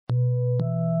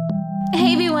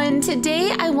Hey everyone,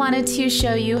 today I wanted to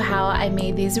show you how I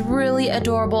made these really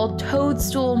adorable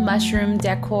toadstool mushroom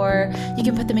decor. You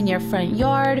can put them in your front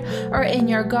yard or in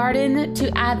your garden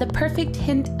to add the perfect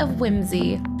hint of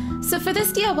whimsy. So for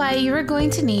this DIY, you are going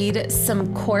to need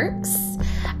some corks.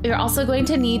 You're also going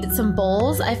to need some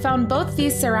bowls. I found both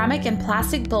these ceramic and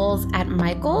plastic bowls at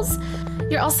Michael's.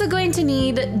 You're also going to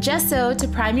need gesso to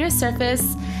prime your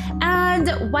surface,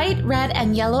 and white, red,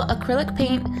 and yellow acrylic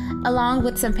paint along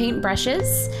with some paint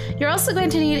brushes. You're also going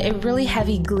to need a really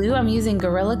heavy glue. I'm using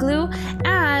Gorilla Glue,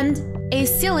 and a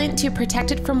sealant to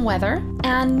protect it from weather,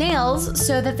 and nails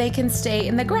so that they can stay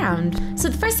in the ground. So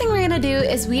the first thing we're gonna do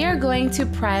is we are going to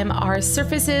prime our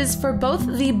surfaces for both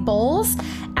the bowls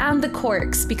and the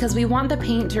corks because we want the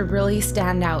paint to really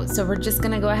stand out. So we're just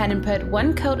gonna go ahead and put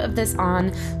one coat of this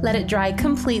on, let it dry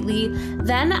completely.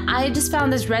 Then I just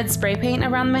found this red spray paint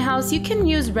around my house. You can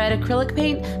use red acrylic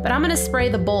paint, but I'm gonna spray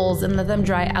the bowls and let them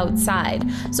dry outside.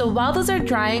 So while those are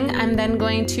drying, I'm then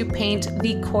going to paint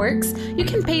the corks. You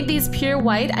can paint these pure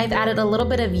white. I've added a little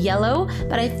bit of yellow,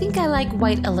 but I think I like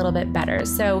white a little bit better.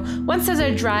 So once those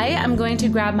are dry, I'm going to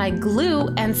grab my glue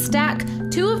and stack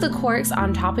two of the corks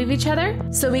on top of each other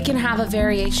so we can have a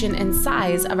variation in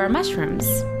size of our mushrooms.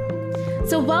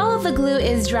 So while the glue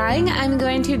is drying, I'm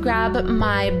going to grab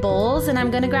my bowls and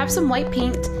I'm going to grab some white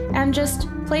paint and just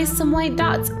place some white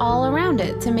dots all around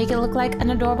it to make it look like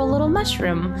an adorable little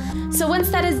mushroom. So once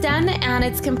that is done and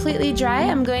it's completely dry,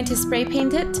 I'm going to spray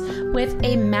paint it with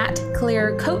a matte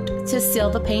clear coat to seal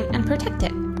the paint and protect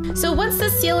it. So once the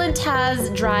sealant has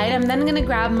dried, I'm then going to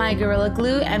grab my Gorilla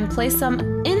Glue and place some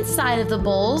inside of the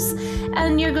bowls,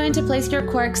 and you're going to place your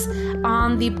corks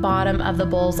on the bottom of the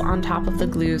bowls on top of the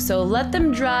glue. So let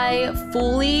them dry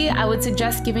fully. I would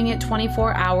suggest giving it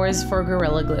 24 hours for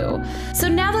Gorilla Glue. So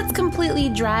now that's completely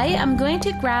dry, I'm going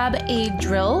to grab a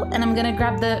drill and I'm going to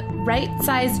grab the right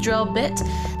size drill bit,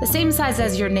 the same size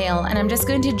as your nail, and I'm just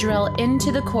going to drill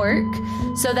into the cork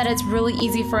so that it's really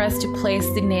easy for us to place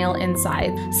the nail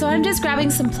inside. So I'm just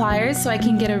grabbing some pliers so I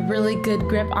can get a really good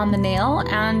grip on the nail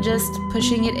and just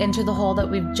pushing it into the hole that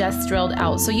we've just drilled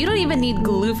out. So you don't even need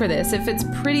glue for this if it's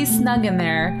pretty snug in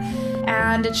there.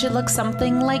 And it should look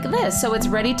something like this. So it's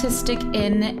ready to stick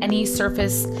in any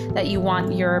surface that you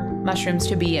want your mushrooms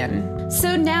to be in.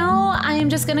 So now I am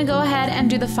just gonna go ahead and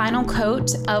do the final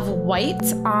coat of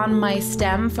white on my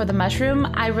stem for the mushroom.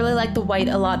 I really like the white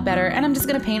a lot better, and I'm just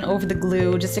gonna paint over the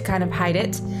glue just to kind of hide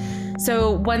it.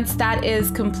 So once that is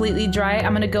completely dry,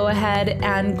 I'm gonna go ahead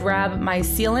and grab my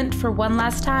sealant for one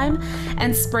last time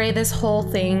and spray this whole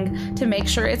thing to make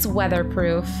sure it's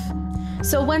weatherproof.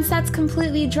 So once that's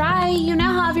completely dry, you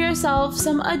now have yourself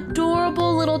some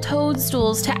adorable little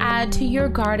toadstools to add to your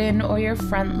garden or your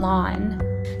front lawn.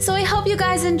 So I hope you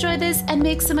guys enjoy this and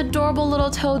make some adorable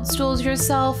little toadstools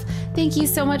yourself. Thank you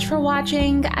so much for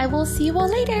watching. I will see you all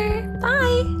later.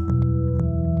 Bye!